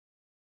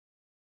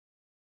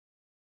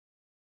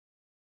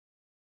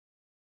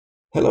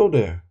Hello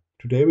there!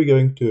 Today we're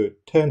going to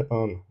turn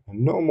on a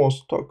normal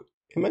stock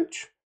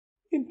image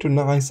into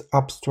nice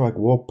abstract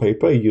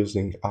wallpaper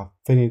using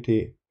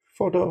Affinity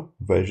Photo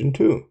version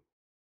 2.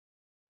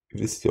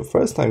 If this is your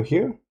first time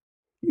here,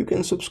 you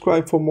can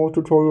subscribe for more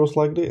tutorials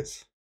like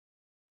this.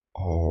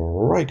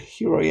 Alright,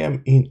 here I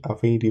am in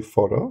Affinity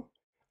Photo.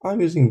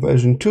 I'm using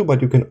version 2,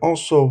 but you can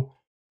also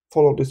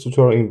follow this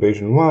tutorial in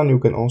version 1. You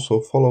can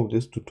also follow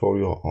this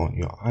tutorial on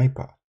your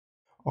iPad.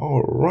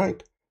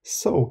 Alright,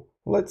 so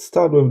let's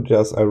start with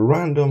just a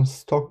random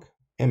stock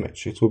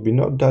image. It will be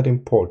not that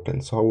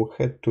important, so I will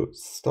head to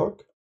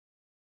stock,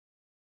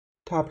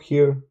 tap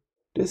here.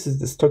 This is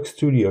the stock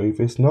studio. If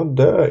it's not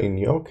there in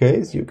your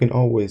case, you can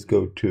always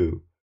go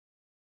to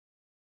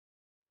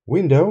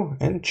window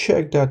and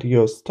check that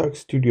your stock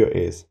studio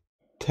is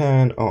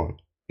turned on.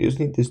 You just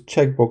need this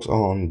checkbox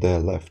on the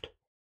left.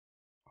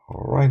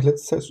 Alright,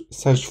 let's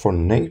search for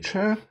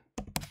nature.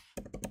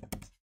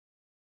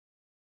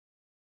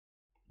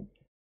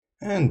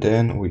 And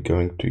then we're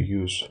going to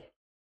use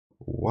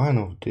one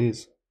of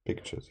these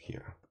pictures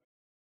here.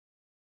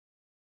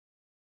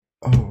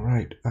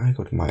 Alright, I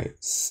got my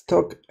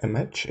stock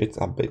image. It's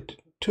a bit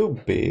too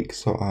big,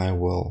 so I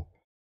will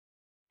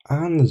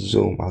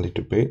unzoom a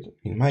little bit.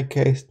 In my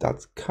case,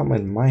 that's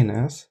Command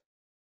minus.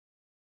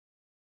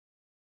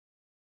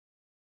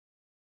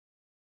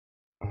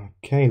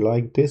 Okay,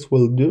 like this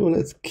will do.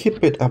 Let's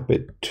keep it a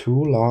bit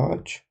too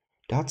large.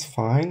 That's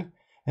fine.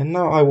 And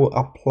now I will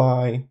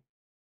apply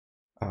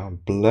a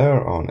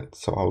blur on it.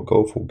 So I'll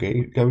go for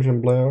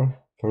Gaussian blur,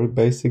 very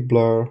basic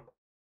blur.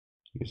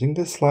 Using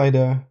the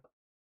slider,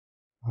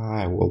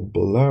 I will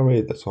blur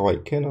it so I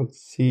cannot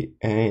see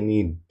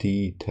any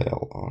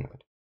detail on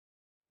it.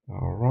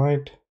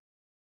 Alright,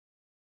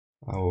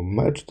 I will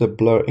merge the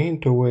blur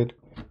into it,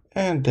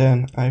 and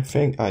then I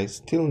think I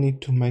still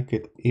need to make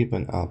it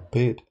even a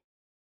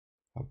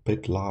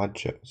bit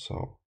larger.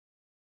 So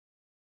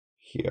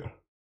here,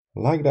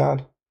 like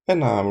that.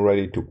 And now I'm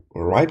ready to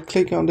right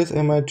click on this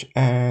image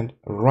and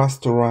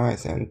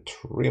rasterize and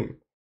trim.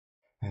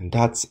 And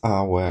that's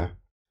our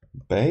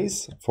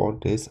base for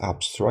this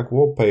abstract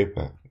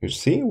wallpaper. You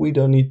see, we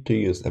don't need to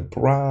use a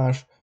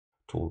brush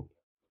to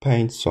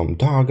paint some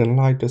dark and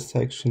lighter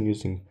section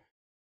using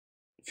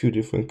a few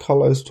different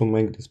colors to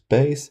make this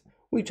base.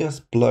 We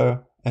just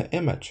blur an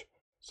image.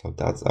 So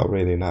that's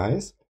really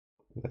nice.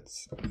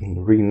 Let's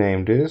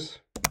rename this.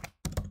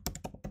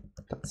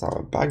 That's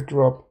our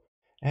backdrop.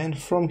 And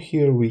from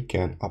here we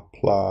can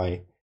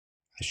apply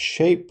a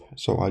shape.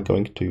 So I'm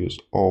going to use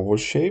oval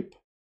shape.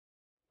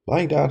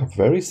 Like that,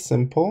 very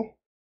simple.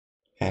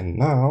 And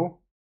now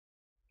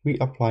we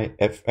apply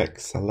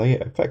FX,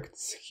 layer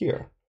effects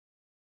here.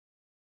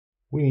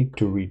 We need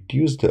to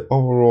reduce the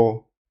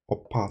overall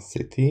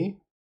opacity.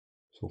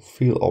 So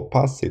fill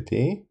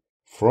opacity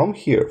from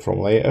here, from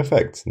layer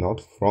effects,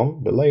 not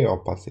from the layer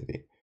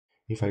opacity.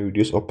 If I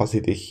reduce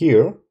opacity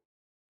here,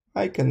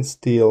 I can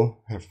still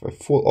have a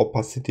full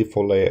opacity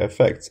for layer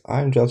effects.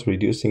 I'm just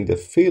reducing the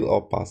fill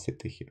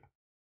opacity here.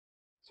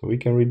 So we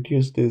can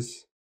reduce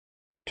this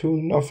to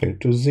nothing,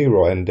 to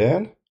 0, and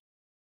then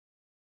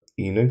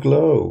inner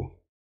glow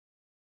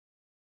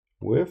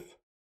with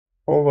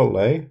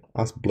overlay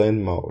as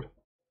blend mode,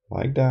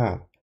 like that.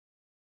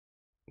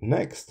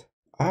 Next,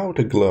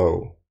 outer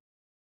glow.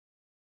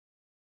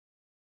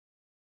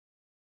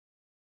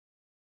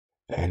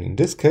 And in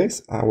this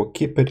case, I will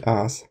keep it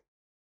as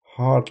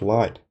hard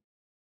light.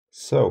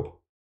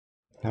 So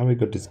now we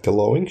got this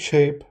glowing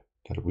shape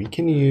that we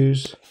can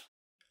use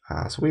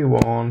as we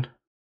want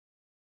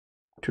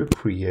to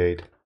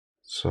create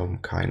some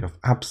kind of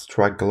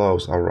abstract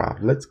glows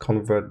around. Let's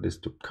convert this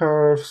to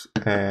curves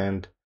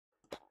and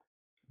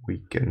we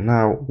can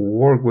now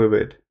work with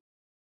it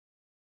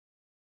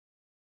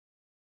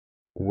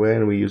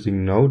when we're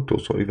using node tool.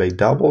 So if I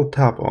double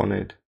tap on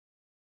it,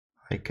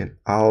 I can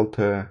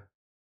alter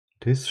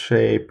this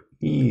shape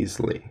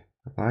easily,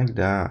 like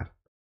that.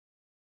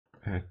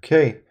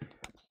 Okay,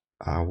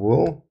 I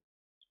will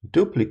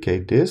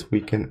duplicate this.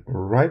 We can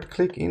right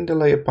click in the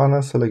layer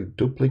panel, select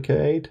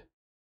duplicate,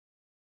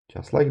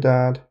 just like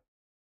that.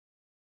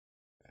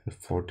 And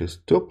for this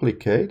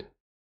duplicate,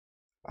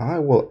 I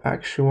will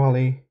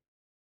actually,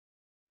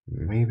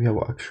 maybe I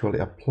will actually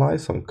apply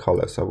some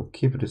colors. I will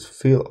keep this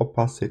fill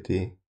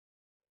opacity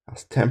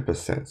as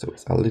 10%, so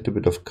it's a little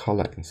bit of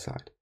color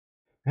inside.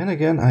 And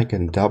again, I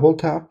can double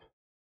tap.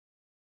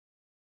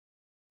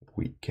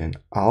 We can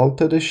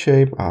alter the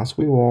shape as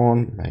we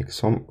want, make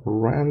some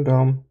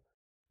random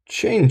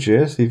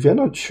changes. If you're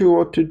not sure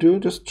what to do,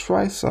 just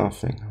try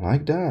something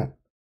like that.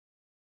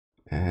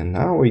 And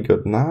now we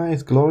got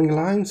nice glowing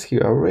lines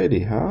here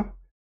already, huh?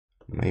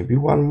 Maybe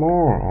one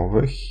more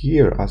over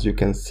here. As you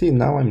can see,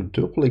 now I'm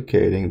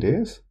duplicating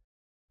this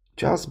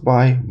just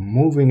by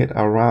moving it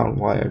around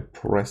while I'm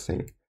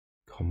pressing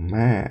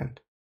Command.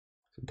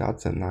 So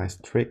that's a nice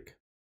trick.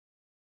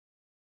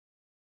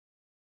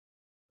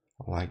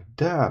 Like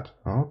that.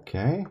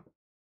 Okay.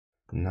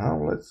 Now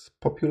let's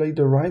populate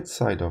the right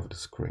side of the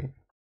screen.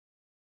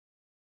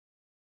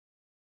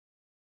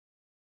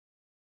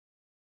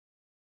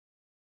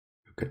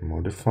 You can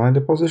modify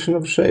the position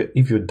of shape.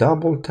 If you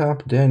double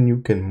tap, then you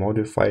can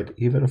modify it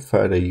even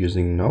further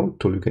using node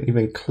tool. You can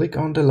even click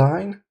on the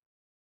line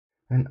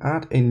and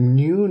add a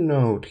new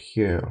node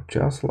here,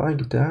 just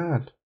like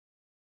that.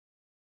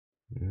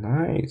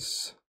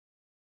 Nice.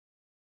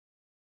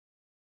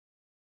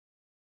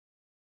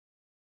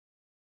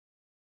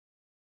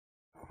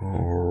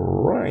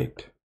 All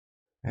right.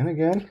 And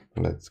again,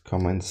 let's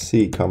Command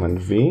C, Command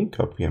V,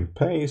 copy and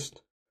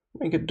paste,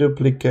 make a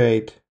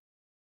duplicate,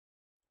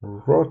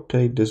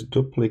 rotate this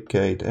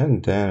duplicate,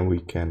 and then we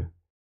can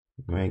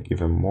make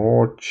even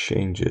more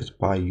changes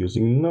by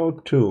using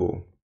node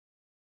tool.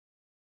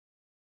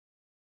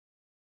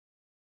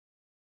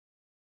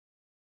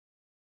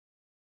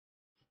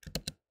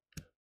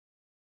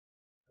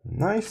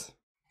 Nice.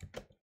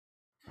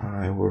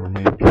 I will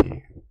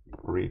maybe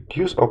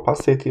reduce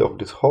opacity of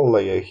this whole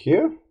layer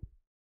here.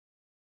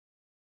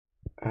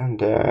 And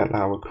then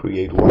I will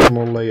create one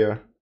more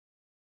layer.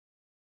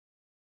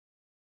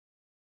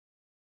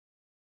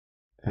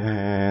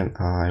 And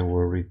I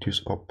will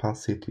reduce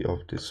opacity of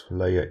this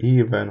layer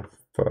even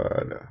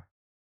further.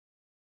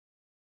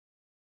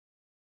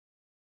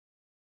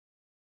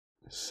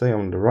 Say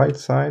on the right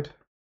side.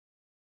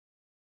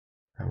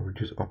 I will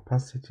reduce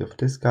opacity of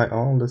this guy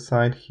on the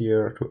side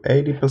here to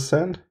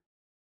 80%.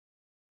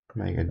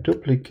 Make a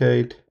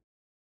duplicate.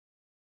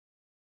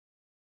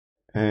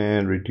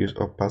 And reduce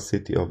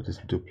opacity of this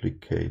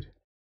duplicate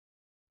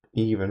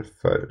even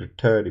further to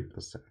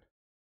 30%.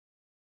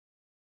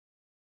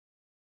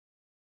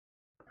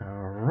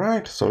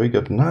 Alright, so we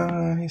got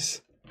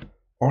nice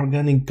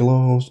organic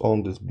glows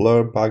on this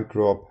blur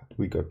backdrop.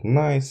 We got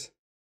nice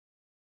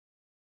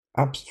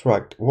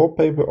abstract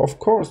wallpaper. Of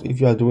course, if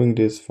you are doing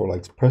this for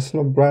like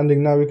personal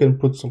branding, now you can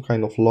put some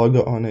kind of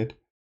logo on it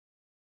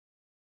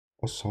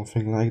or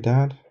something like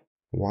that.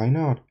 Why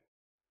not?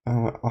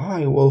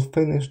 I will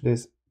finish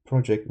this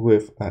project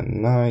with a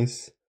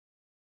nice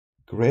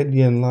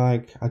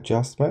gradient-like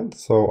adjustment.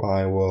 So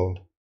I will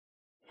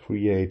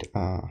create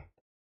a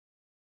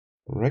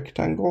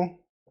rectangle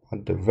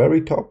at the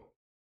very top.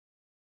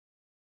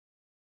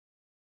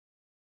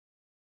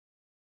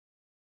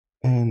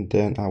 And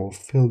then I will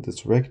fill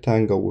this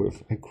rectangle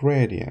with a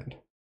gradient.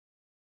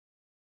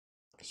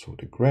 So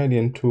the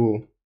gradient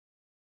tool.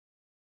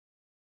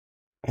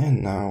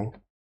 And now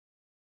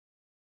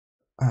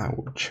I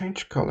will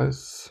change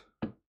colors.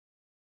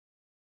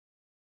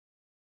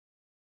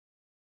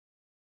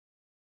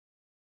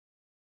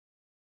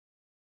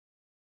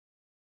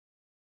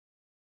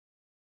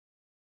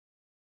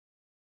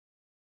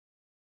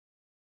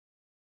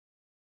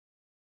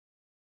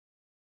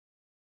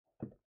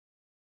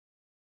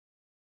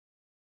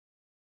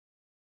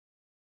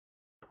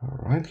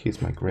 Alright,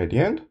 here's my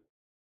gradient.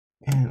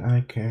 And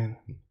I can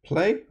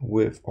play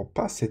with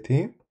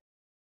opacity.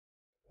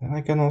 And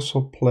I can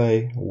also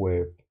play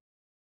with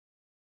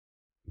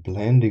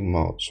blending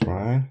modes,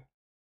 right?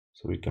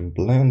 So we can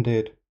blend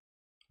it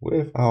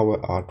with our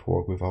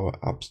artwork, with our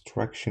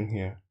abstraction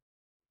here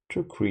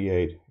to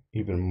create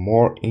even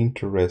more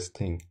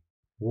interesting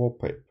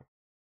wallpaper.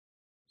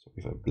 So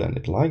if I blend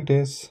it like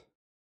this,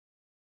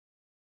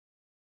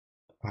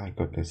 I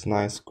got this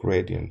nice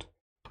gradient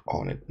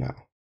on it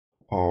now.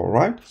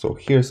 Alright, so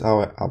here's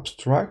our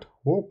abstract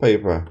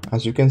wallpaper.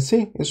 As you can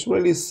see, it's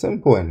really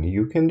simple and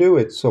you can do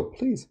it. So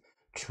please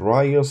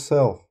try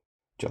yourself.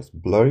 Just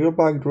blur your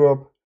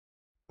backdrop,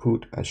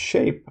 put a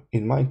shape,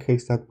 in my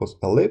case that was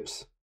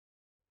ellipse,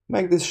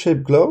 make this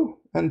shape glow,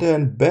 and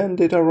then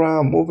bend it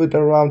around, move it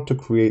around to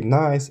create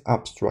nice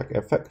abstract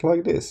effect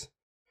like this.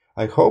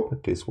 I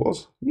hope this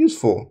was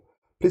useful.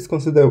 Please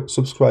consider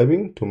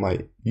subscribing to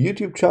my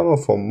YouTube channel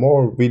for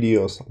more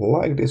videos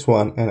like this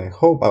one, and I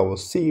hope I will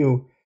see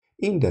you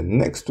in the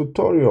next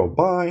tutorial.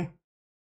 Bye!